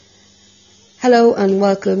Hello and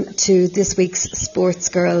welcome to this week's Sports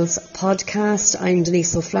Girls podcast. I'm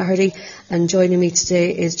Denise O'Flaherty and joining me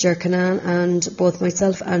today is Ger Canan, and both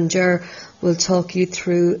myself and Ger will talk you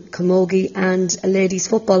through camogie and ladies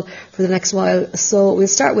football for the next while. So we'll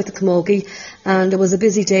start with the camogie, and it was a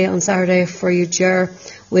busy day on Saturday for you, Ger,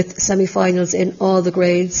 with semi-finals in all the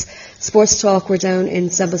grades. Sports Talk were down in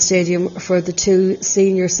Semple Stadium for the two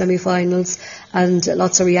senior semi-finals, and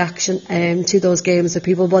lots of reaction to those games that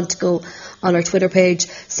people want to go on our Twitter page.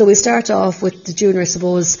 So we start off with the junior, I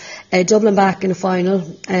suppose. Dublin back in the final,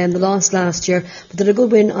 they lost last year, but did a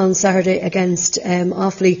good win on Saturday against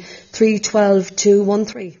Offaly,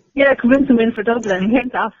 3-12-1-3. Yeah, convincing win for Dublin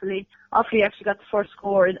against Offaly. Offaly actually got the first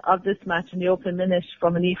score of this match in the opening minute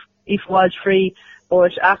from an Aoife Walsh free.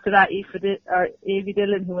 But after that, Aoife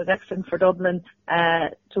Dillon, who was excellent for Dublin,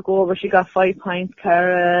 took over. She got 5 points.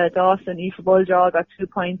 Cara Dawson, Aoife Bulger got 2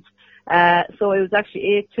 points. So it was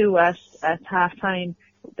actually 8-2 at half time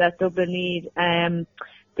that Dublin lead. Then,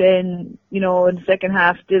 in the second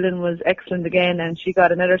half, Dillon was excellent again and she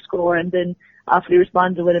got another score, and then Offaly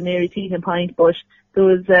responded with a Mary Teagan point. But there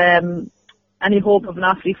was any hope of an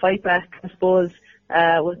Offaly fight back, I suppose,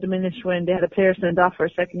 was diminished when they had a player sent off for a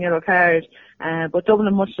second yellow card. But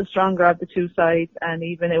Dublin much the stronger of the two sides, and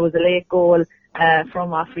even it was a late goal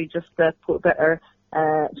from Offaly just to put better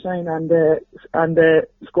shine on the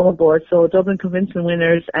scoreboard. So Dublin convincing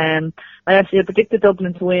winners. I actually predicted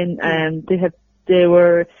Dublin to win, and they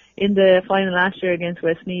were in the final last year against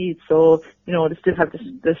Westmeath, so they still have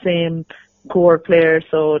the same core players,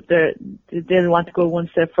 so they didn't want to go one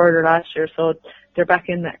step further last year, so they're back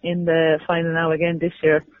in the final now again this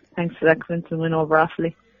year, thanks to that convincing win over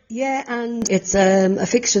Offaly. Yeah, and it's a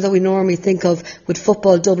fixture that we normally think of with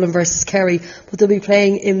football, Dublin versus Kerry, but they'll be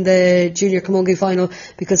playing in the junior camogie final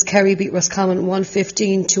because Kerry beat Roscommon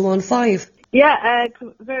 115-1-5. Yeah,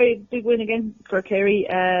 very big win again for Kerry,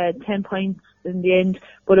 10 points in the end,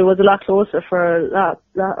 but it was a lot closer for a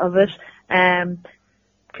lot of it.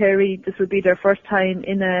 Kerry, this would be their first time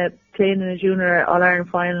playing in a junior All-Ireland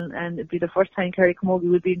final, and it'd be the first time Kerry camogie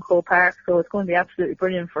would be in Croke Park, so it's going to be absolutely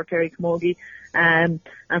brilliant for Kerry camogie, and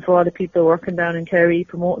for all the people working down in Kerry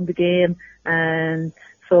promoting the game. And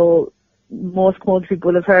so most camogie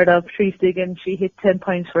people will have heard of Patrice Diggin. She hit 10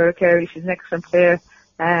 points for Kerry. She's an excellent player.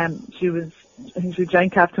 She was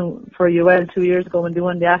joint captain for UL 2 years ago when they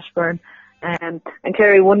won the Ashburn. And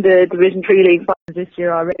Kerry won the Division 3 League final this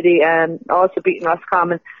year already, and also beaten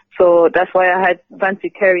Roscommon. So that's why I had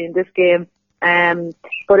fancied Kerry in this game.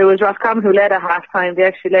 But it was Roscommon who led at half time. They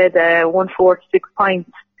actually led 1-4 to 6 points.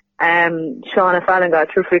 Shauna Fallon got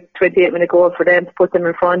a terrific 28-minute goal for them to put them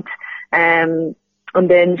in front. And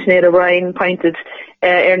then Sinead O'Brien pointed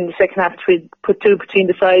in the second half to put two between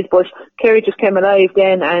the sides, but Kerry just came alive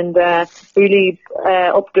then and really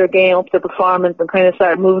upped their game, upped their performance, and kind of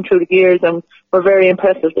started moving through the gears, and were very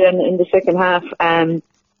impressive then in the second half.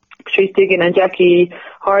 Patrice Diggin and Jackie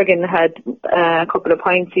Horgan had a couple of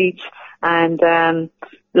points each, and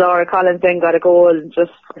Laura Collins then got a goal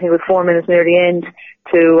just, I think it was 4 minutes near the end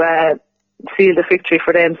to seal the victory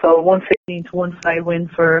for them. So 115-1-5 win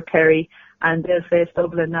for Kerry, and they'll face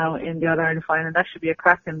Dublin now in the All-Ireland final. That should be a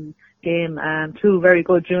cracking game. Two very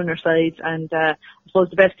good junior sides, and I suppose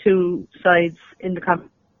the best two sides in the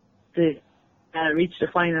competition reach the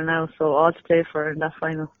final now, so all to play for in that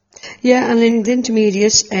final. Yeah, and in the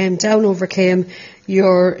intermediate, Down overcame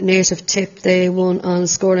your native Tip. They won on a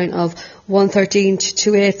scoreline of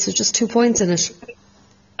 113-28, so just 2 points in it.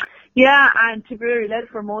 Yeah, and Tipperary led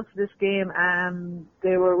for most of this game.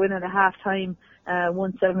 They were winning at half time,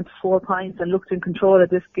 1-7 to 4 points, and looked in control of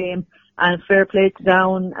this game. And fair play to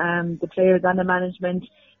Down, the players and the management.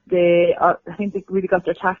 I think they really got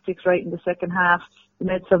their tactics right in the second half. They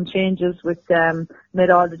made some changes which made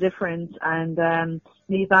all the difference. And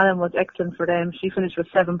Niamh Allen was excellent for them. She finished with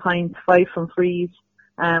 7 points, 5 from frees.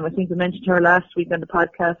 I think we mentioned her last week on the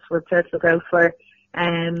podcast for a player to look out for.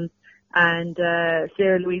 And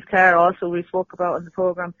Sarah Louise Carr also we spoke about on the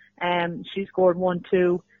programme. She scored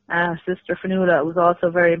 1-2. Sister Fanula was also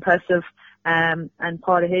very impressive. And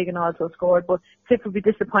Paula Hagan also scored. But Tip would be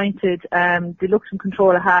disappointed. They looked in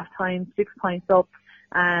control at half time, 6 points up.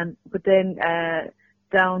 But then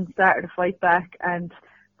Down started to fight back,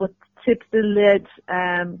 but Tip still led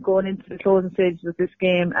going into the closing stages of this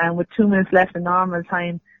game, and with 2 minutes left in normal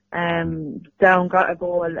time, Down got a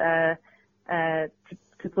goal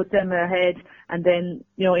to put them ahead, and then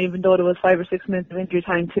even though there was 5 or 6 minutes of injury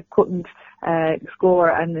time, Tip couldn't score,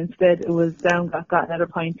 and instead it was Down got another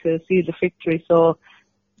point to seal the victory. So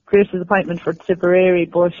great disappointment for Tipperary,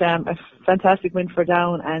 but a fantastic win for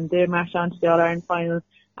Down, and they marched on to the All-Ireland final.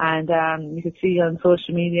 and you could see on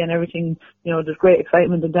social media and everything, there's great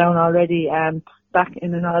excitement in Down already. Back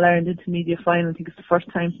in an All-Ireland Intermediate final, I think it's the first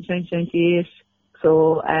time since 1998.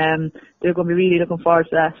 So they're going to be really looking forward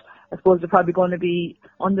to that. I suppose they're probably going to be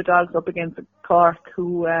underdogs up against Cork,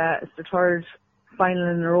 who is the third final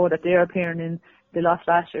in a row that they're appearing in. They lost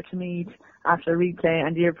last year to Meath after a replay,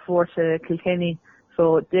 and the year before to Kilkenny.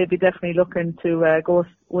 So they'll be definitely looking to go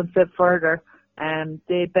one step further.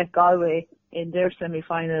 They bet Galway in their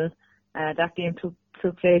semi-final. That game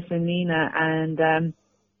took place in Nina, and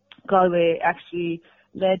Galway actually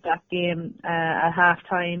led that game at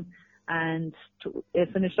half-time, and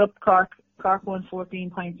it finished up Cork won 14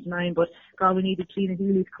 points to 9, but Galway needed Trina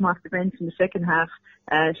Healy to come off the bench in the second half.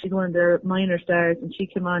 She's one of their minor stars, and she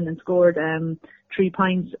came on and scored 3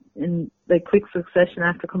 points in quick succession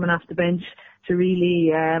after coming off the bench to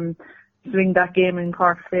really swing that game in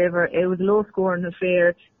Cork's favour. It was a low scoring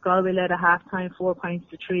affair. Galway led at half time 4 points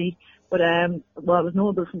to 3, but what was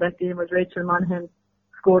notable from that game was Rachel Monaghan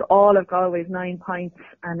scored all of Galway's 9 points,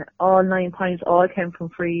 and all 9 points all came from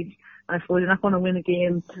frees. I suppose you're not going to win a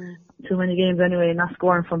game, too many games anyway, not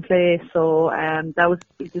scoring from play. So that was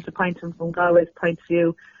disappointing from Galway's point of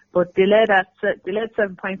view. But they led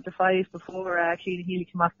 7 points to 5 before Trina Healy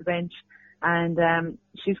came off the bench, and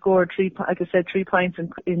she scored 3 points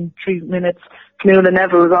in 3 minutes. Fionnuala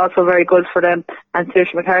Neville was also very good for them, and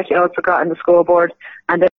Saoirse McCarthy also got on the scoreboard.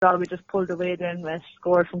 And then Galway just pulled away then with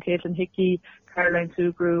scores from Caitlin Hickey, Caroline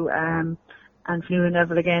Sugru, and Fionnuala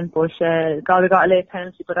Neville again, but Galway got a late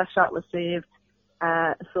penalty, but that shot was saved.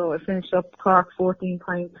 So it finished up Cork 14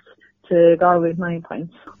 points to Galway 9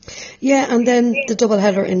 points. Yeah, and then the double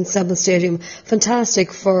header in Semple Stadium.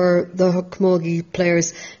 Fantastic for the Camogie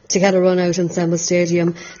players to get a run out in Semple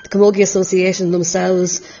Stadium. The Camogie Association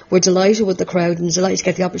themselves were delighted with the crowd and delighted to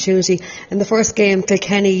get the opportunity. In the first game,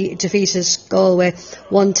 Kilkenny defeated Galway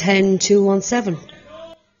 110-117.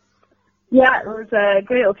 Yeah, it was a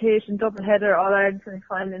great occasion, double header, All-Ireland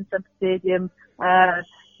semi-final in Semple Stadium,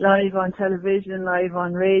 live on television, live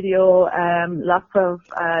on radio, lots of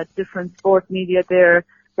different sports media there,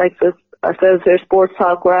 like ourselves here, Sports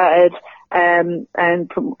Talk, we're at it, and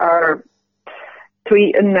are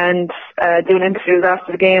tweeting and doing interviews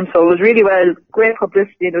after the game, so it was really great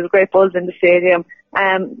publicity, there was a great buzz in the stadium.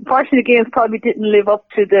 Unfortunately, the games probably didn't live up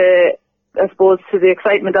to the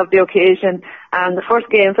excitement of the occasion. And the first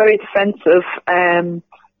game, very defensive,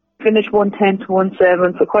 finished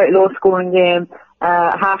 110-117, so quite a low scoring game.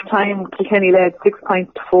 Half time, Kilkenny led 6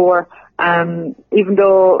 points to 4. Even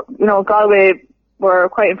though, Galway were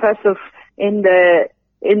quite impressive in the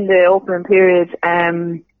opening period,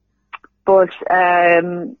 but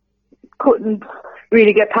couldn't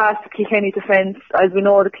really get past the Kilkenny defence. As we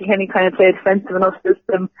know, the Kilkenny kind of played defensive enough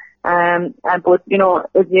system. But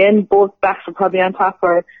at the end, both backs were probably on top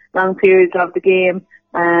for long periods of the game.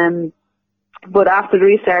 But after the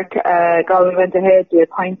restart, Galway went ahead. They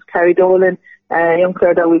had points. Carrie Dolan, a young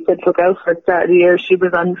player that we said took out for the start of the year, she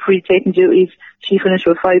was on free taking duties. She finished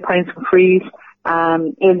with 5 points from frees.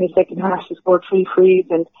 In the second half, she scored 3 frees,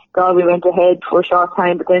 and Galway went ahead for a short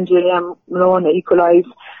time, but then Julianne Malone equalised.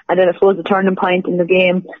 And then I suppose the turning point in the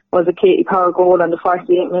game was a Katie Power goal on the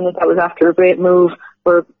 48th minute. That was after a great move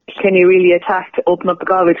where Kenny really attacked, opened up the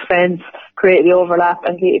Galway defence, created the overlap,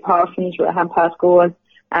 and Katie Power finished with a hand-pass goal.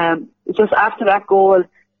 Just after that goal,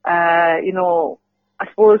 I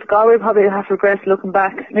suppose Galway probably have regressed looking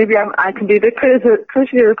back. Maybe I can be a bit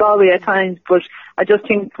critical of Galway at times, but I just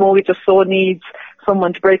think Camogie just so needs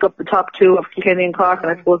someone to break up the top two of Kilkenny and Cork, and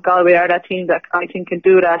I suppose Galway are that team that I think can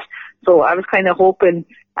do that. So I was kind of hoping,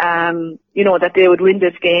 that they would win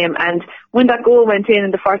this game. And when that goal went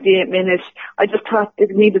in the 48th minute, I just thought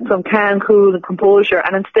it needed some calm, cool and composure,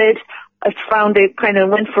 and instead I found they kind of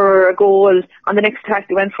went for a goal. On the next attack,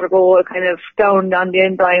 they went for a goal, kind of down on the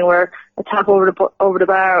end line, where a tap over the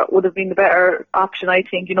bar would have been the better option, I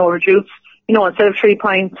think. Reduce. Instead of 3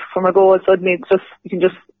 points from a goal, suddenly it's just you can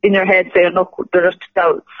just in your head say, look, they're just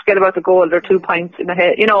forget about the goal. They're 2 points in the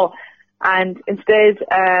head, And instead,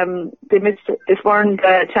 they missed this one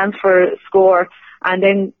chance for a score, and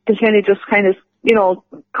then Kilkenny just kind of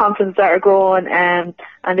confidence started growing, and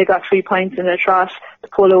they got 3 points in a trot to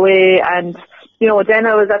pull away. And then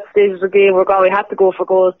I was at the stage of the game where Galway had to go for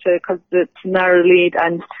goals to narrow the lead.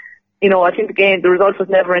 And I think the result was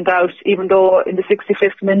never in doubt, even though in the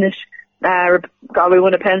 65th minute Galway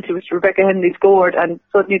won a penalty which Rebecca Henley scored, and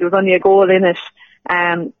suddenly there was only a goal in it.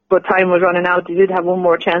 But time was running out. They did have one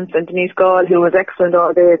more chance, and Denise Gall, who was excellent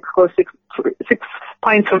all day, scored 6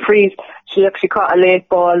 points from frees. She actually caught a late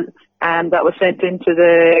ball that was sent into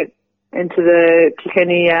the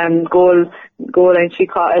Kilkenny goal line. She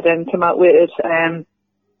caught it and came out with it.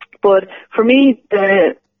 But for me,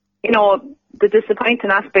 the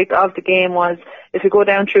disappointing aspect of the game was, if you go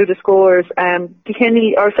down through the scores,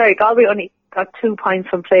 Galway only got 2 points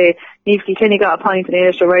from play. Niamh Kilkenny got a point and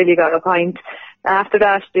Ailsa O'Reilly got a point. After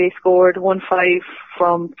that, they scored 1-5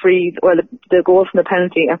 from frees, the goal from the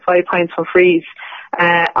penalty, and 5 points from frees.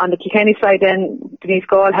 On the Kilkenny side then, Denise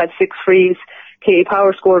Gall had 6 frees. Katie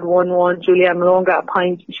Power scored 1-1. Julianne Malone got a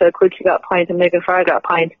point. Michelle Quigley got a point, and Megan Farr got a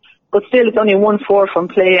point. But still, it's only 1-4 from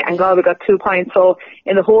play, and Galway got 2 points. So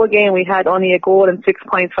in the whole game, we had only a goal and 6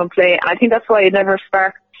 points from play. And I think that's why it never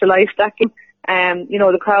sparked to life, that game.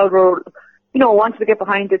 The crowd were, wanted to get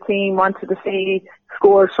behind the team, wanted to see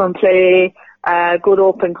scores from play, good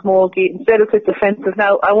open camogie, instead of it's defensive.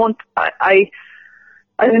 Now, I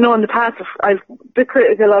know in the past I've been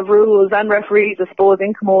critical of rules and referees, I suppose,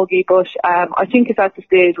 in camogie, but I think it's at the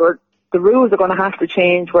stage where the rules are going to have to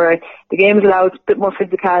change, where the game is allowed a bit more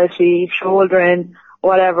physicality, shouldering,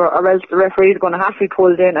 whatever, or else the referees are going to have to be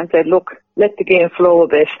pulled in and said, look, let the game flow a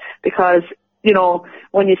bit. Because,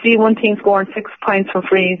 when you see one team scoring 6 points from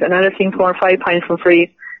frees, another team scoring 5 points from frees,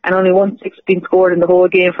 and only 1 6 being scored in the whole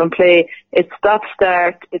game from play, it stops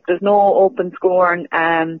start, there's no open scoring,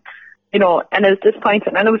 and it's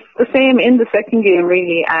disappointing. And it was the same in the second game,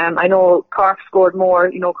 really. I know Cork scored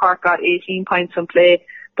more. Cork got 18 points from play,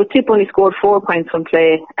 but Tip only scored 4 points from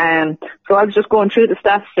play. So I was just going through the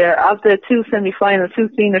stats there. Of the two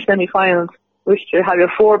senior semi-finals, which you have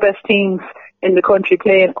your 4 best teams in the country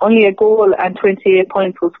playing, only a goal and 28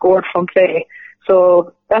 points was scored from play.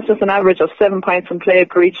 So that's just an average of 7 points from play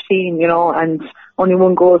per each team, and only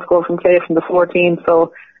 1 goal scored from play from the 4 teams.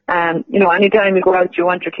 So, anytime you go out, you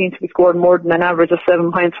want your team to be scored more than an average of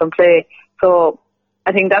 7 points from play. So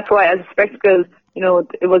I think that's why, as a spectacle,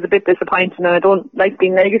 it was a bit disappointing, and I don't like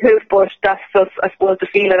being negative, but that's just, I suppose, the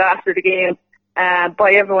feeling after the game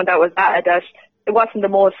by everyone that was at it, that it wasn't the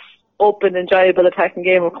most open, enjoyable, attacking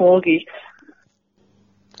game of camogie.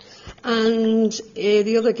 And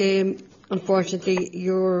the other game, unfortunately,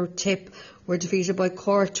 your Tip were defeated by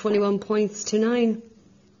Cork 21 points to 9.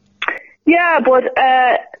 Yeah, but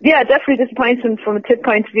definitely disappointing from a Tip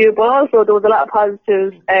point of view, but also there was a lot of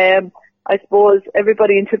positives. I suppose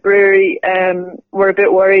everybody in Tipperary were a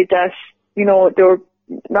bit worried that, they were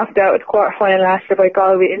knocked out at the quarter-final last year by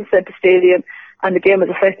Galway inside the stadium, and the game was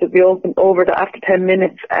effectively over after 10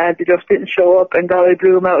 minutes. They just didn't show up, and Galway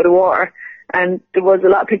blew them out of the water. And there was a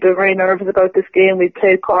lot of people very nervous about this game. We'd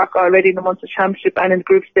played Cork already in the Munster Championship and in the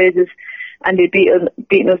group stages, and they'd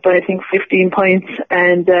beaten us by, I think, 15 points.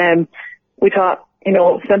 And we thought,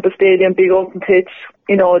 Semple Stadium, big open pitch,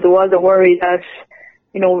 there was a worry that,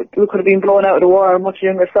 we could have been blown out of the water, a much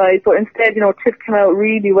younger side. But instead, Tip came out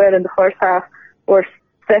really well in the first half, were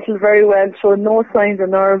settled very well, showed no signs of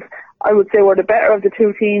nerves. I would say we're the better of the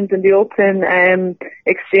two teams in the open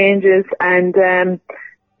exchanges, and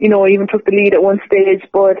even took the lead at one stage.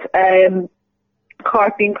 But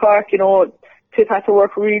Cork being Cork, Tip had to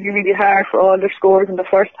work really, really hard for all their scores in the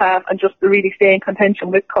first half and just to really stay in contention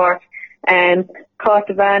with Cork. And Caught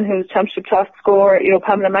Devan, who's championship top scorer,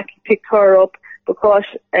 Pamela Mackey picked her up, because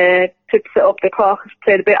Tip set up the Cork,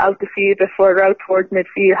 played a bit out the field, a bit further out towards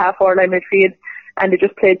midfield, half-hour line midfield, and they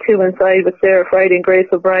just played 2 inside with Sarah Friday and Grace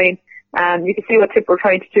O'Brien. And you can see what Tip were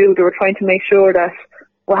trying to do. They were trying to make sure that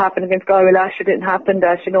what happened against Galway last year didn't happen,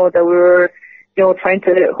 that, that we were, trying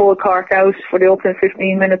to hold Cork out for the opening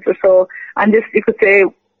 15 minutes or so. And this, you could say,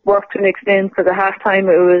 worked to an extent, because at half-time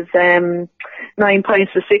it was 9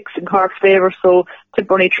 points to 6 in Cork's favour, so Tip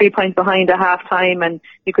were only 3 points behind at half-time, and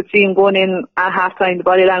you could see him going in at half-time, the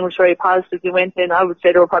body language very positive. He went in, I would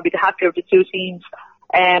say they were probably the happier of the two teams.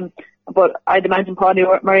 But I'd imagine probably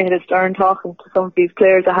Murray had a stern talking to some of these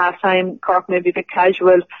players at half-time. Cork maybe a bit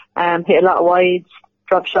casual, hit a lot of wides,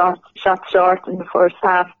 dropped shots short in the first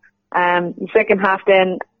half. The second half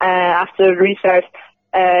then, after the restart,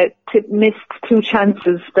 Tip missed 2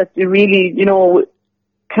 chances that they really,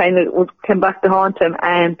 kind of came back to haunt him,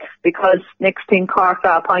 because next thing Cork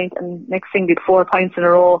got a point, and next thing they had 4 points in a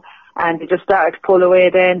row, and they just started to pull away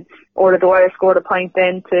then. Orla Dwyer scored a point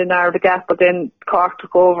then to narrow the gap, but then Cork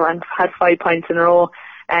took over and had 5 points in a row.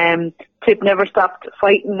 Tip never stopped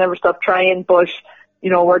fighting, never stopped trying, but,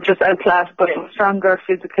 we're just outclassed by a stronger,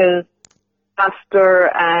 physical, faster,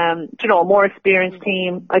 more experienced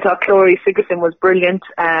team. I thought Chloe Sigerson was brilliant,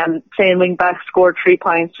 playing wing back, scored 3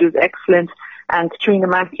 points, she was excellent. And Katrina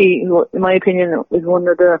Mackey, who, in my opinion, is one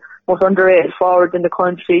of the most underrated forwards in the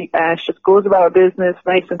country. She just goes about her business,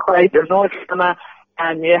 nice and quiet, there's no drama,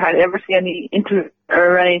 and you hardly ever see any interview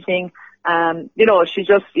or anything. She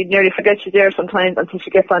just, you nearly forget she's there sometimes until she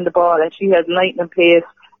gets on the ball, and she has lightning pace,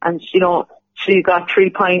 and she got 3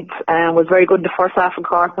 points and was very good in the first half in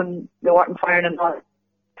Cork when they weren't firing and all.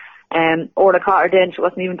 Orla caught her then, she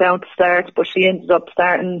wasn't even down to start, but she ended up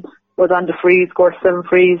starting, was on the frees, scored 7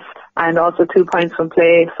 frees and also 2 points from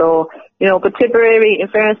play. So, but Tipperary, in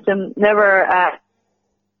fairness to them, never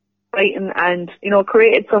fighting and,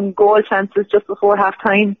 created some goal chances just before half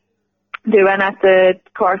time. They ran at the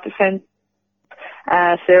Cork defence.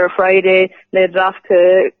 Sarah Friday laid it off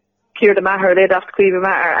to Ciara Maher, laid off to Cleva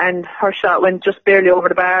Maher, and her shot went just barely over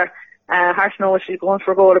the bar. Hard to know if she's going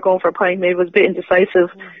for a goal or going for a point. Maybe it was a bit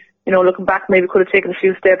indecisive. Looking back, maybe could have taken a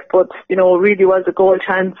few steps, but, it really was a goal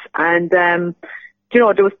chance. And, there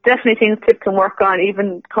was definitely things Tip can work on.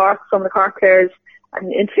 Even Cork, some of the Cork players,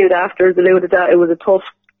 and interviewed afterwards alluded that it was a tough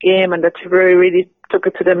game and that Tipperary really took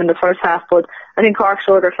it to them in the first half. But I think Cork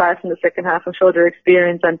showed their class in the second half and showed their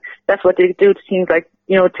experience, and that's what they do to teams like,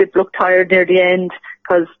 Tip looked tired near the end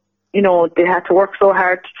because, they had to work so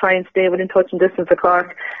hard to try and stay within touch and distance of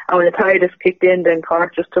Cork. And when the tiredness kicked in, then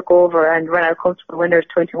Cork just took over and ran out comfortable winners,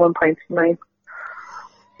 21 points to 9.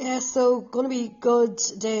 Yeah, so going to be a good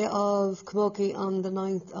day of camogie on the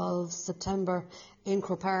 9th of September in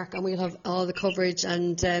Croke Park, and we'll have all the coverage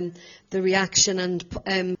and the reaction and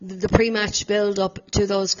the pre-match build-up to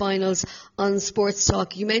those finals on Sports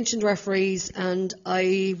Talk. You mentioned referees, and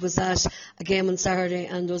I was at a game on Saturday,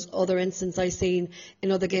 and those other incidents I've seen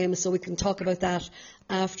in other games, so we can talk about that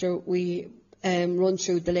after we run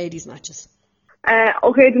through the ladies' matches.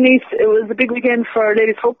 Okay, Denise, it was a big weekend for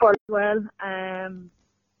ladies football as well.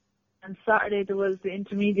 And Saturday there was the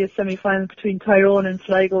intermediate semi-final between Tyrone and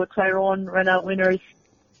Sligo. Tyrone ran out winners,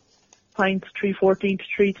 points 314 to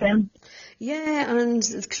 310. Yeah, and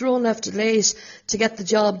Tyrone left it late to get the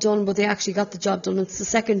job done, but they actually got the job done. It's the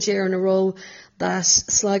second year in a row that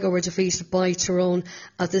Sligo were defeated by Tyrone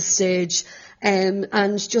at this stage. And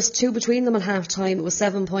just 2 between them at half time. It was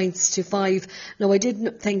 7 points to 5. Now, I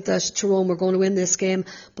didn't think that Tyrone were going to win this game,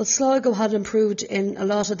 but Sligo had improved in a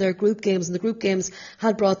lot of their group games, and the group games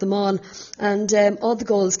had brought them on. And all the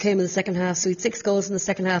goals came in the second half, so we had 6 goals in the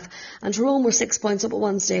second half. And Tyrone were 6 points up at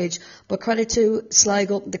one stage, but credit to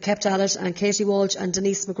Sligo, they kept at it, and Katie Walsh and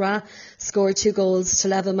Denise McGrath scored 2 goals to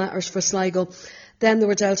level matters for Sligo. Then they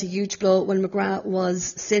were dealt a huge blow when McGrath was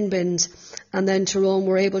sin-binned, and then Tyrone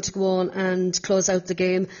were able to go on and close out the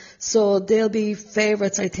game. So they'll be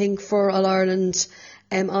favourites, I think, for All-Ireland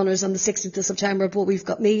honours on the 16th of September, but we've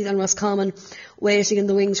got Meath and Roscommon waiting in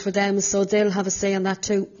the wings for them, so they'll have a say on that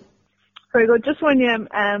too. Very good. Just when you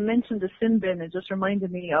mentioned the sin-bin, it just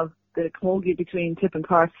reminded me of the camogie between Tip and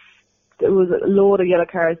Cork. There was a load of yellow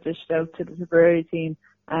cards dished out to the Tipperary team,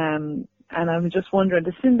 and I'm just wondering,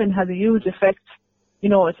 the sin-bin had a huge effect.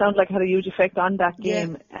 It sounds like it had a huge effect on that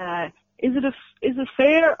game. Yeah. Is it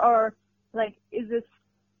fair, or is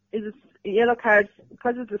it yellow cards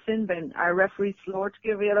because it's a sin bin? Are referees slower to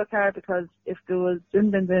give a yellow card? Because if there was sin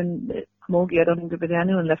bins in camogie, I don't think there'd be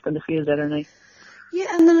anyone left on the field that night. Yeah,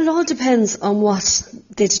 and then it all depends on what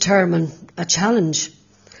they determine a challenge.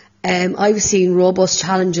 I've seen robust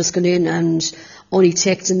challenges going in and only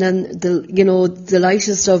ticked, and then the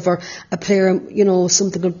lightest of or a player,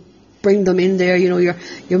 something could bring them in there,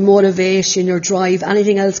 your motivation, your drive,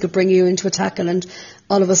 anything else could bring you into a tackle, and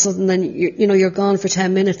all of a sudden then you're gone for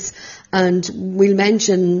 10 minutes. And we'll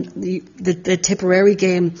mention the Tipperary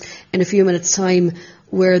game in a few minutes' time,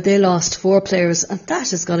 where they lost 4 players, and that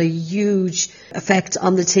has got a huge effect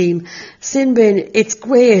on the team. Sin bin, it's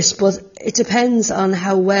great, but it depends on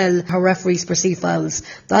how referees perceive fouls.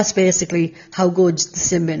 That's basically how good the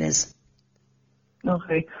sin bin is.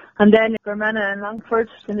 Okay. And then Fermanagh and Longford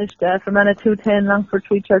finished Fermanagh 210, Longford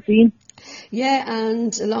 313. Yeah,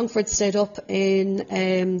 and Longford stayed up in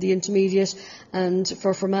the intermediate, and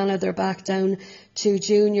for Fermanagh they're back down to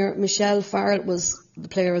junior. Michelle Farrell was the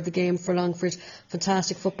player of the game for Longford,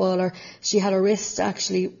 fantastic footballer. She had her wrist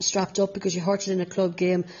actually strapped up because she hurt it in a club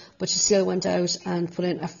game, but she still went out and put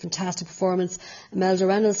in a fantastic performance. Imelda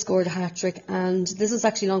Reynolds scored a hat-trick, and this was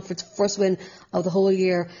actually Longford's first win of the whole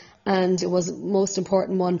year, and it was the most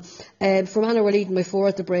important one. Fermanagh were leading by 4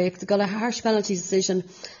 at the break. They got a harsh penalty decision,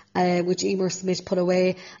 which Emer Smith put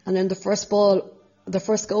away, and then the first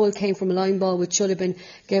goal came from a line ball which should have been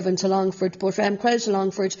given to Longford, but credit to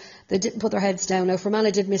Longford, they didn't put their heads down. Now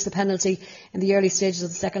Fermanagh did miss a penalty in the early stages of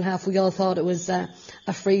the second half. We all thought it was a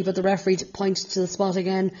free, but the referee pointed to the spot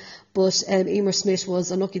again, but Emer Smith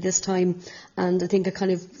was unlucky this time, and I think a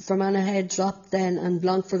kind of Fermanagh head dropped then, and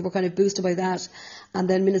Longford were kind of boosted by that, and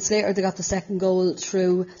then minutes later they got the second goal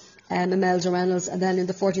through Imelda Reynolds, and then in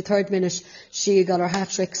the 43rd minute she got her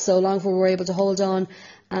hat-trick, so Longford were able to hold on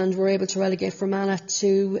and were able to relegate Fermanagh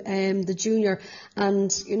to the junior. And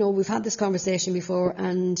we've had this conversation before,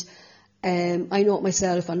 and I know it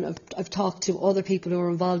myself, and I've talked to other people who are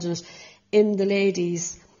involved in it. In the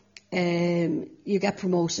ladies, you get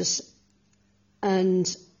promoted,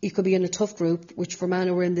 and you could be in a tough group, which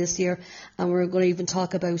Fermanagh we're in this year, and we're going to even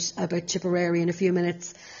talk about Tipperary in a few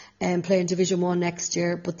minutes, playing Division 1 next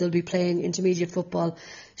year, but they'll be playing intermediate football.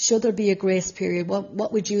 Should there be a grace period?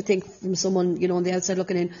 What would you think from someone, on the outside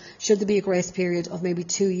looking in? Should there be a grace period of maybe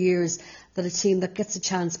 2 years that a team that gets a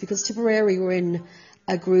chance? Because Tipperary were in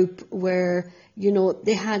a group where,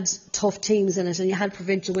 they had tough teams in it, and you had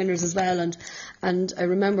provincial winners as well. And I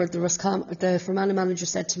remember the Fermanagh manager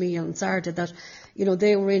said to me on Saturday that,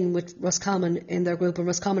 they were in with Roscommon in their group, and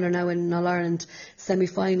Roscommon are now in All-Ireland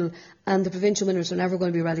semi-final, and the provincial winners were never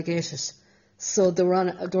going to be relegated. So they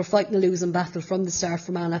were fighting a losing battle from the start for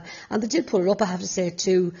Fermanagh, and they did pull it up, I have to say,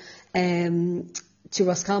 to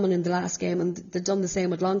Roscommon in the last game, and they've done the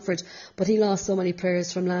same with Longford. But he lost so many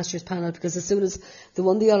players from last year's panel, because as soon as they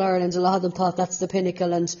won the All-Ireland, a lot of them thought that's the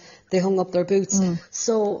pinnacle, and they hung up their boots.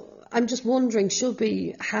 So I'm just wondering, should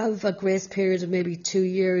we have a grace period of maybe 2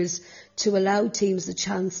 years to allow teams the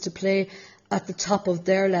chance to play at the top of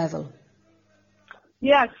their level?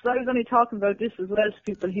 Yeah, because I was only talking about this as well to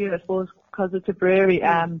people here, I suppose, because of Tipperary.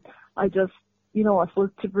 I suppose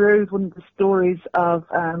Tipperary is one of the stories of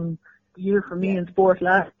the year for me in sport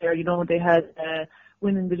last year. They had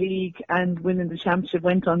winning the league and winning the championship,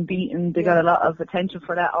 went unbeaten. They got a lot of attention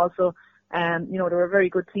for that also. They were a very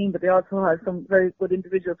good team, but they also had some very good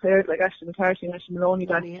individual players like Ashton McCarthy and Ashton Maloney.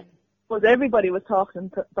 But everybody was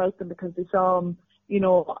talking about them because they saw them,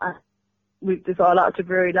 they saw a lot of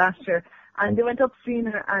Tipperary last year. And they went up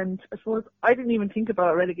senior, and I suppose I didn't even think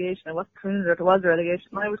about relegation. I wasn't concerned that there was a relegation.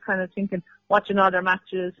 I was kind of thinking, watching all their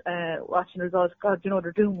matches, watching the results, God,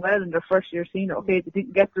 they're doing well in their first year senior. Okay, they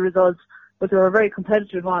didn't get the results, but they were very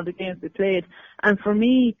competitive on the games they played. And for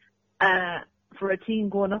me, for a team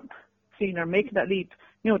going up senior, making that leap,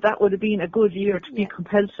 that would have been a good year to be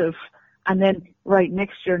competitive. And then, right,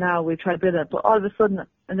 next year now we try to build it. But all of a sudden,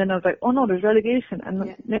 and then I was like, oh no, there's relegation.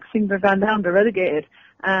 And next thing they're gone down, they're relegated.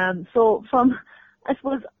 So I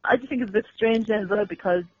suppose, I just think it's a bit strange then as well,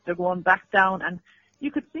 because they're going back down. And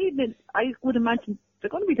you could see that, I would imagine they're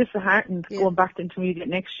going to be disheartened going back to intermediate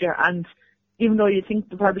next year. And even though you think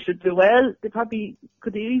they probably should do well, they probably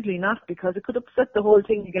could easily not, because it could upset the whole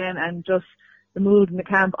thing again, and just the mood in the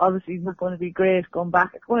camp obviously is not going to be great going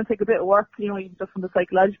back. It's going to take a bit of work, even just from the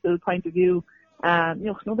psychological point of view.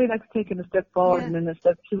 'Cause nobody likes taking a step forward and then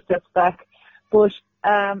two steps back. But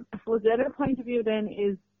I suppose the other point of view then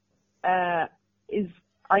is I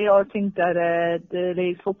all think that the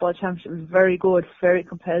ladies football championship is very good, very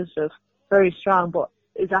competitive, very strong. But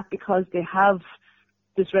is that because they have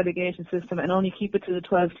this relegation system and only keep it to the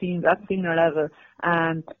 12 teams at senior level?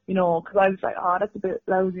 And, because I was like, oh, that's a bit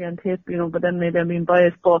lousy on tape, but then maybe I'm being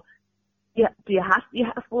biased. But yeah,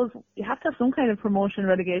 I suppose you have to have some kind of promotion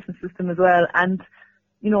relegation system as well. And,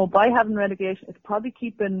 by having relegation, it's probably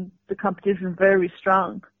keeping the competition very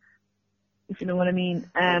strong, if you know what I mean.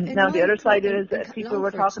 Now the other side is that people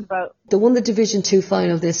were talking about. They won the Division 2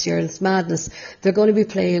 final this year, and it's madness. They're going to be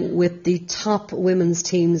playing with the top women's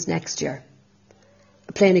teams next year,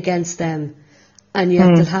 playing against them, and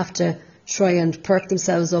yet they'll have to try and perk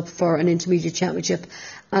themselves up for an intermediate championship.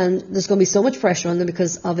 And there's going to be so much pressure on them,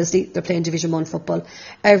 because obviously they're playing Division 1 football.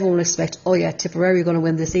 Everyone will expect, oh yeah, Tipperary are going to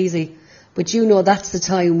win this easy. But that's the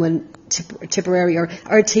time when Tipperary or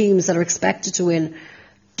our teams that are expected to win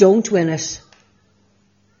don't win it.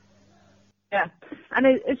 Yeah, and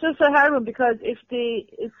it's just a hard one, because if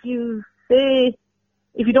you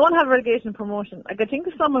don't have relegation promotion, I think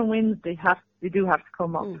if someone wins, they do have to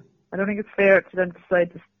come up. I don't think it's fair to them to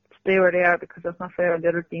decide to stay where they are, because that's not fair on the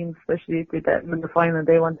other teams, especially if they get them in the final and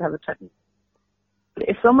they want to have a chat.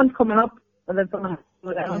 If someone's coming up, and then someone has to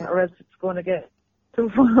go down, or else it's going to get too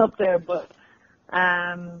far up there. But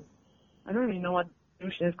I don't really know what the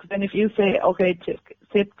solution is, because then if you say, okay,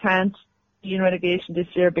 Tip can't be in relegation this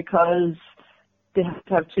year because they have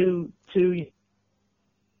to have two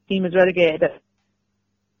teams relegated,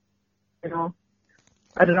 I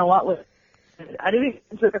don't know what would. I don't think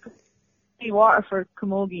it's like Waterford,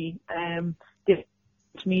 Camogie, did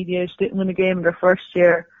intermediate, didn't win a game in their first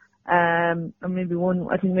year, and maybe won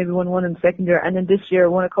one in the second year, and then this year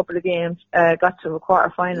won a couple of games, got to a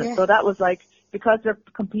quarter final. Yeah. So that was like, because they're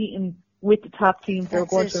competing with the top teams, they're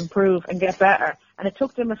going to improve and get better. And it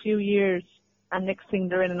took them a few years, and next thing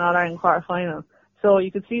they're in an All-Ireland quarter final. So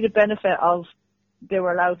you could see the benefit of they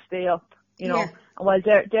were allowed to stay up, And while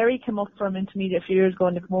Derry came up from intermediate a few years ago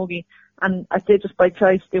in the Camogie, and I say just by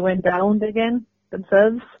choice, they went down again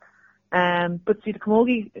themselves. But see, the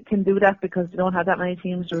Camogie can do that because they don't have that many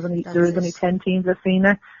teams. There is only 10 teams this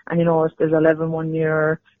senior, and if there's 11 one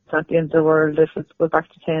year, it's not the end of the world. If it goes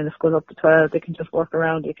back to 10, if it goes up to 12, they can just work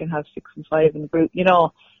around. They can have 6 and 5 in the group,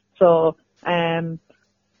 So,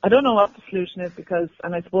 I don't know what the solution is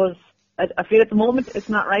and I suppose I feel at the moment it's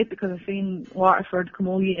not right because I've seen Waterford,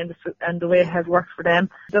 Camogie and the way it has worked for them.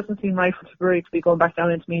 It doesn't seem right for Tipperary to be going back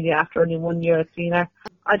down into media after only 1 year at senior.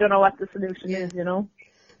 I don't know what the solution is,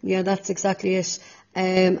 Yeah, that's exactly it.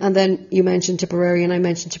 And then you mentioned Tipperary and I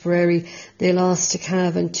mentioned Tipperary. They lost to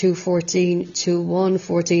Cavan 2-14, 2-1,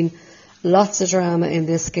 14. Lots of drama in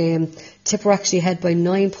this game. Tipper actually ahead by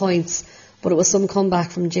 9 points, but it was some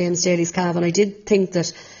comeback from James Daly's Cavan. I did think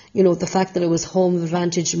that, the fact that it was home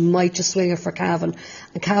advantage might just swing it for Cavan.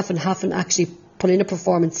 And Cavan haven't actually put in a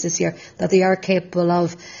performance this year that they are capable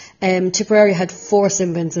of. Tipperary had 4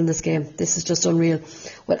 sin bins in this game. This is just unreal.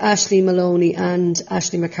 With Aisling Maloney and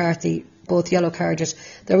Aisling McCarthy both yellow carded.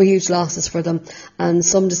 There were huge losses for them, and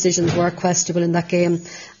some decisions were questionable in that game.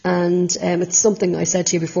 And it's something I said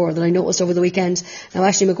to you before that I noticed over the weekend. Now,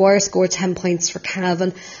 Aisling Maguire scored 10 points for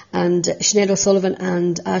Cavan, and Sinead O'Sullivan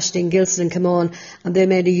and Aisling Gilson came on, and they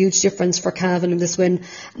made a huge difference for Cavan in this win.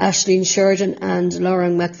 Aisling Sheridan and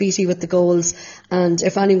Lauren McVitie with the goals. And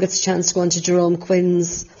if anyone gets a chance to go onto Jerome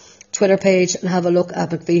Quinn's Twitter page and have a look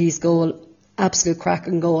at McVitie's goal, absolute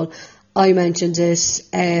cracking goal. I mentioned it,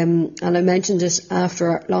 and I mentioned it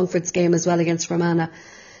after Longford's game as well against Fermanagh.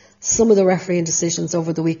 Some of the refereeing decisions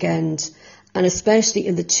over the weekend, and especially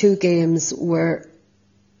in the 2 games where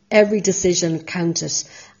every decision counted,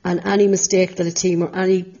 and any mistake that a team or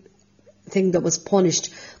anything that was punished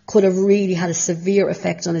could have really had a severe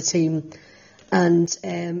effect on a team. And,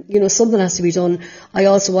 something has to be done. I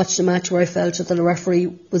also watched a match where I felt that the referee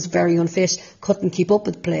was very unfit, couldn't keep up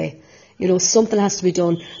with play. Something has to be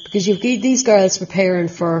done, because you've these girls preparing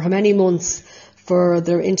for how many months for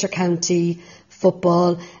their inter-county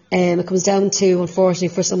football. It comes down to, unfortunately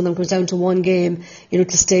for some of them, comes down to 1 game,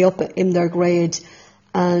 to stay up in their grade,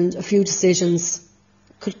 and a few decisions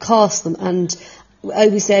could cost them. And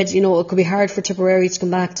as we said, it could be hard for Tipperary to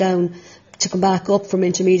come back up from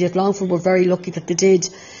intermediate. Longford were very lucky that they did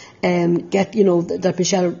get, that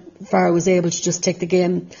Michelle Farr was able to just take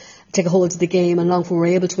a hold of the game, and Longford were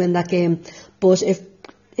able to win that game. But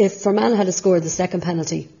if Fermanagh had scored the second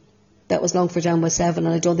penalty, that was Longford down by 7,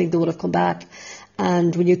 and I don't think they would have come back.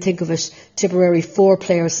 And when you think of it, Tipperary 4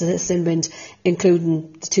 players sin-binned,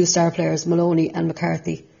 including the 2 star players, Maloney and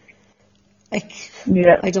McCarthy. I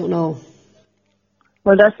don't know.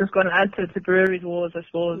 Well, that's just going to add to Tipperary's woes, I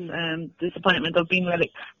suppose. Disappointment of being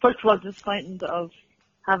first of all, disappointment of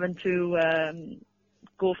having to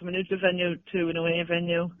go from a neutral venue to an away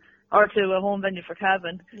venue, or to a home venue for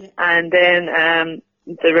Cavan, and then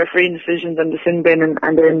the refereeing decisions and the sin bin,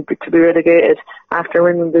 and then to be relegated after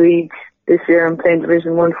winning the league this year and playing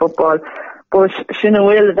Division 1 football. But Shinna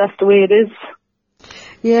will, that's the way it is.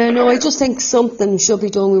 Yeah, no, I just think something should be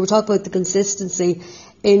done. We were talking about the consistency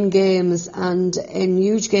in games and in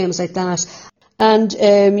huge games like that. And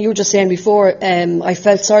you were just saying before, I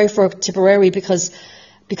felt sorry for Tipperary because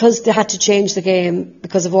they had to change the game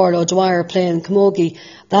because of Orla Dwyer playing Camogie.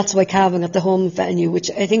 That's why Cavan at the home venue, which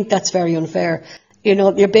I think that's very unfair.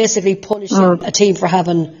 You're basically punishing a team for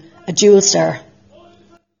having a dual star.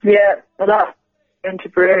 Yeah, a lot in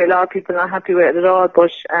Tipperary, a lot of people are not happy with it at all,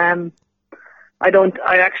 but I think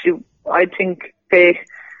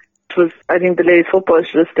the ladies football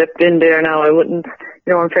should have stepped in there now. I wouldn't,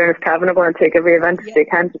 in fairness, Cavan are going to take every advantage they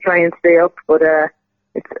can to try and stay up, but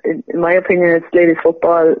in my opinion, it's ladies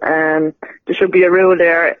football. There should be a rule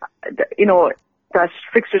there, that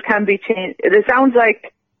fixtures can be changed. It sounds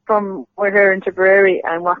like, from what we're hearing in Tipperary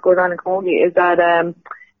and what goes on in Camogie, is that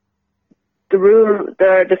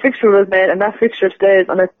the fixture was made, and that fixture stays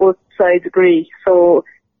unless both sides agree. So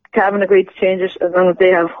Cavan agreed to change it as long as they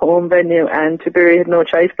have home venue, and Tipperary had no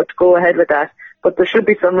choice but to go ahead with that. But there should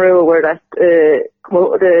be some rule where that the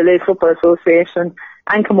Ladies Football Association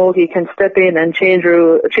and Camogie can step in and change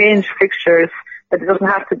fixtures, that it doesn't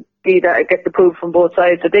have to be that it gets approved from both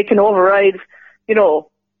sides, that they can override,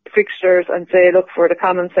 fixtures and say, look, for the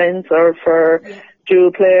common sense or for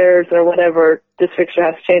dual players or whatever, this fixture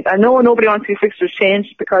has to change. I know nobody wants to see fixtures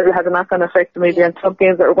changed because it has a knock-on effect maybe on some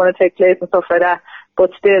games that are going to take place and stuff like that,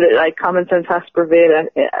 but still, common sense has to prevail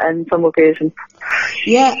on some occasions.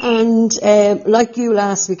 Yeah, and like you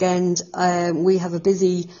last weekend, we have a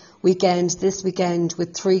busy weekend this weekend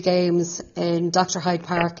with 3 games in Dr. Hyde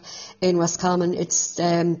Park in Roscommon. It's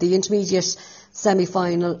the intermediate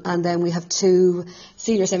semi-final, and then we have 2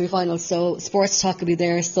 senior semi-finals, so Sports Talk will be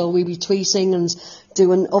there, so we'll be tweeting and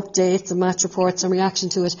doing updates and match reports and reaction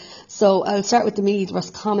to it. So I'll start with the Meath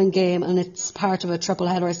Roscommon game, and it's part of a triple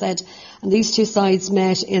header, I said, and these 2 sides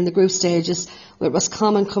met in the group stages with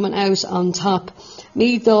Roscommon coming out on top.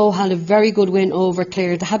 Meath, though, had a very good win over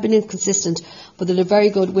Clare. They have been inconsistent, but they had a very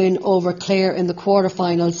good win over Clare in the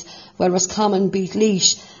quarterfinals, while Roscommon beat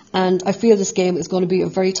Laois, and I feel this game is going to be a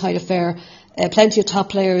very tight affair. Plenty of top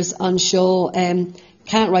players on show.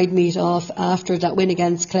 Can't write Meath off after that win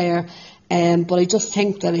against Clare. But I just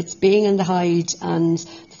think that it's being in the Hyde and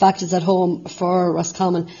the fact it's at home for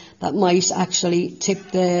Roscommon that might actually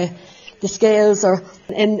tip the scales or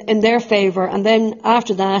in their favour. And then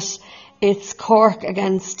after that, it's Cork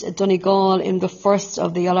against Donegal in the first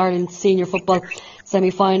of the All-Ireland Senior Football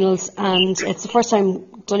semi-finals, and it's the first time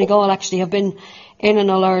Donegal actually have been in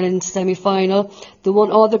an All-Ireland semi-final. They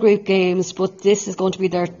won all the group games, but this is going to be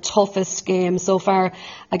their toughest game so far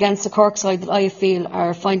against the Cork side that I feel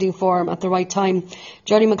are finding form at the right time.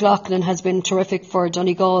 Jerry McLaughlin has been terrific for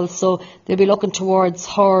Donegal, so they'll be looking towards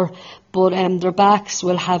her, but their backs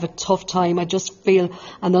will have a tough time, I just feel,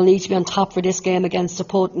 and they'll need to be on top for this game against a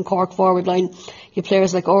potent Cork forward line. You have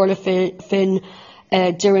players like Orla Finn,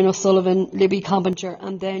 Darren O'Sullivan, Libby Compinger,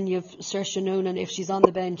 and then you have Saoirse Noonan. If she's on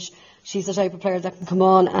the bench, she's the type of player that can come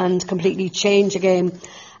on and completely change a game.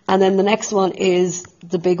 And then the next one is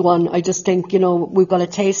the big one. I just think, we've got a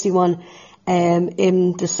tasty one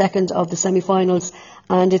in the second of the semi-finals,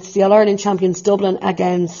 and it's the All-Ireland champions Dublin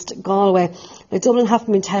against Galway. Now, Dublin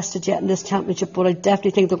haven't been tested yet in this championship, but I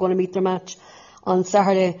definitely think they're going to meet their match on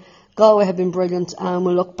Saturday. Galway have been brilliant, and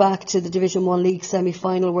we'll look back to the Division 1 League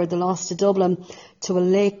semi-final where they lost to Dublin to a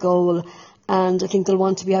late goal, and I think they'll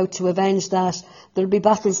want to be out to avenge that. There'll be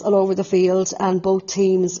battles all over the field, and both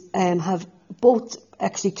teams have both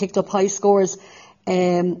actually kicked up high scores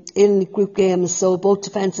in group games, so both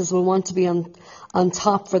defences will want to be on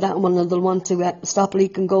top for that one, and they'll want to stop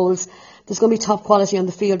leaking goals. There's going to be top quality on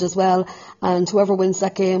the field as well, and whoever wins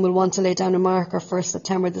that game will want to lay down a marker for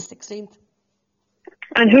September the 16th.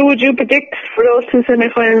 And who would you predict for those 2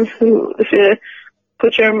 semi-finals? Who, if you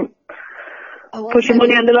put your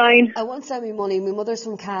money on the line? I won't send me money. My mother's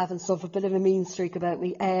from Cav and stuff, a bit of a mean streak about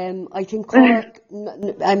me. I think Cork,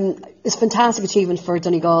 it's a fantastic achievement for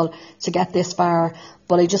Donegal to get this far,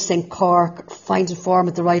 but I just think Cork finding form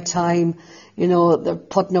at the right time. They're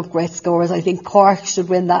putting up great scores. I think Cork should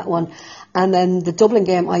win that one. And then the Dublin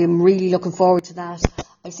game, I am really looking forward to that.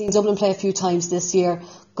 I've seen Dublin play a few times this year.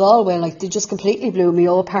 Galway, they just completely blew me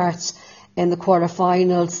apart in the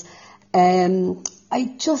quarterfinals.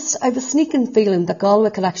 I have a sneaking feeling that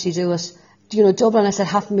Galway could actually do it. Dublin, I said,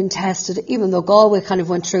 haven't been tested, even though Galway kind of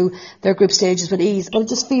went through their group stages with ease. But I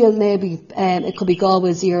just feel maybe it could be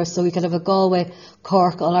Galway's year, so we could have a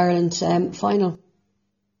Galway-Cork All-Ireland final.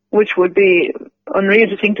 Which would be unreal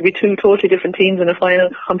to think to be 2 totally different teams in a final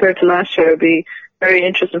compared to last year. It would be very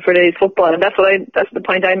interesting for ladies football, and that's the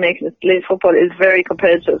point I'm making. Is ladies football is very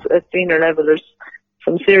competitive at senior level. There's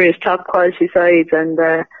some serious top quality sides, and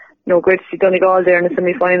great to see Donegal there in the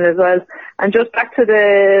semi-final as well. And just back to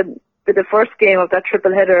the first game of that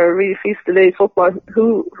triple header, really feast the ladies football.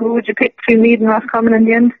 Who would you pick between Meath and Roscommon in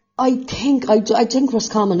the end? I think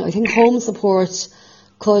Roscommon. I think home support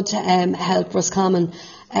could help Roscommon.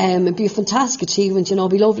 It'd be a fantastic achievement.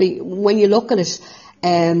 It'd be lovely when you look at it.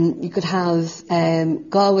 You could have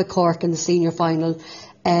Galway Cork in the senior final.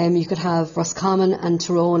 You could have Roscommon and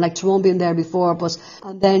Tyrone, Tyrone being there before,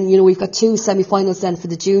 and then we've got 2 semi-finals then for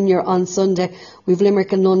the junior on Sunday. We've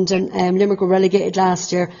Limerick and London. Limerick were relegated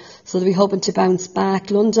last year, so they'll be hoping to bounce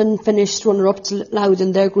back. London finished runner-up to Louth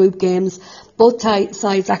in their group games. Both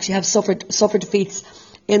sides actually have suffered defeats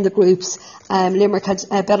in the groups. Limerick had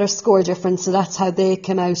a better score difference, so that's how they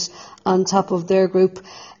came out on top of their group.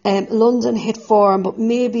 London hit form, but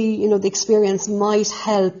maybe the experience might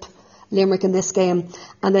help Limerick in this game.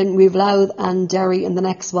 And then we've Louth and Derry in the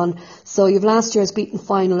next one. So you've last year's beaten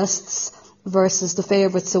finalists versus the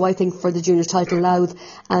favourites. So I think for the junior title, Louth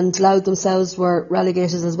themselves were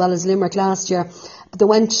relegated as well as Limerick last year. But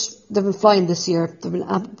they've been flying this year. They've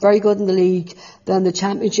been very good in the league. Then the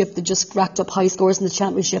championship, they just racked up high scores in the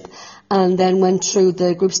championship, and then went through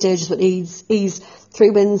the group stages with ease. 3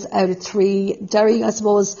 wins out of 3. Derry, I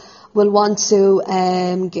suppose, will want to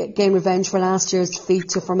gain revenge for last year's defeat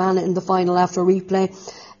to Fermanagh in the final after a replay.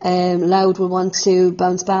 Louth will want to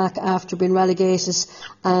bounce back after being relegated,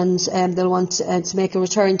 and they'll want to make a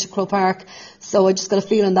return to Croke Park. So I just got a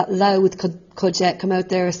feeling that Louth could come out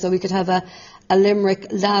there, so we could have a a Limerick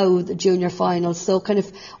Louth junior final. So kind of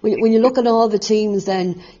when you look at all the teams,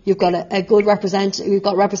 then you've got a good you've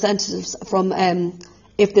got representatives from,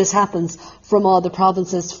 if this happens, from all the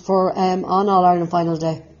provinces for on All Ireland final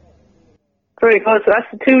day. Very good. So that's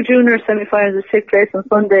the two junior semi-finals that take place on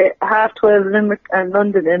Sunday. 12:30 Limerick and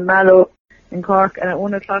London in Mallow in Cork, and at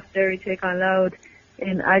 1 o'clock Derry take on Louth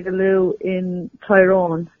in Agaloo in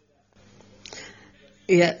Tyrone.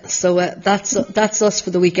 Yeah, so that's us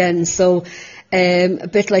for the weekend. So a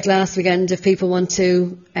bit like last weekend, if people want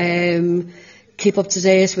to keep up to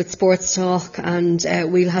date with Sports Talk, and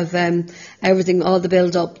we'll have everything, all the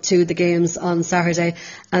build up to the games on Saturday,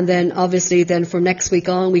 and then obviously then from next week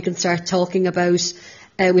on we can start talking about,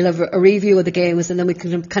 we'll have a review of the games, and then we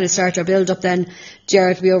can kind of start our build up then.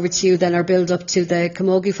 Jared, will be over to you then, our build up to the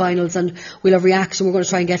Camogie finals, and we'll have reaction. We're going to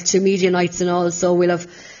try and get to media nights and all, so we'll have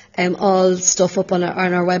all stuff up on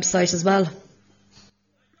our website as well.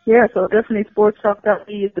 Yeah, so definitely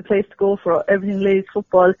sportstalk.ie is the place to go for everything ladies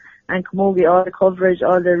football and Camogie, all the coverage,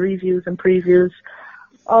 all the reviews and previews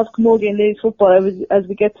of Camogie and ladies football as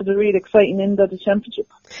we get to the really exciting end of the championship.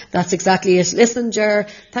 That's exactly it. Listen, Ger,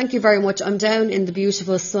 thank you very much. I'm down in the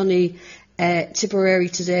beautiful sunny Tipperary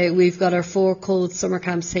today. We've got our 4 cold summer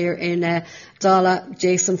camps here in Dala.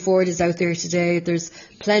 Jason Ford is out there today. There's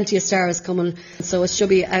plenty of stars coming, so it should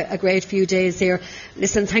be a great few days here.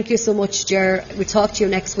 Listen, thank you so much, Ger. We'll talk to you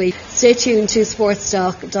next week. Stay tuned to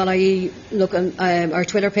sportstalk.ie. Look on our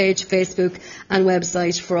Twitter page, Facebook and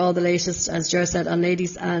website for all the latest, as Ger said, on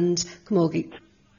ladies and Camogie.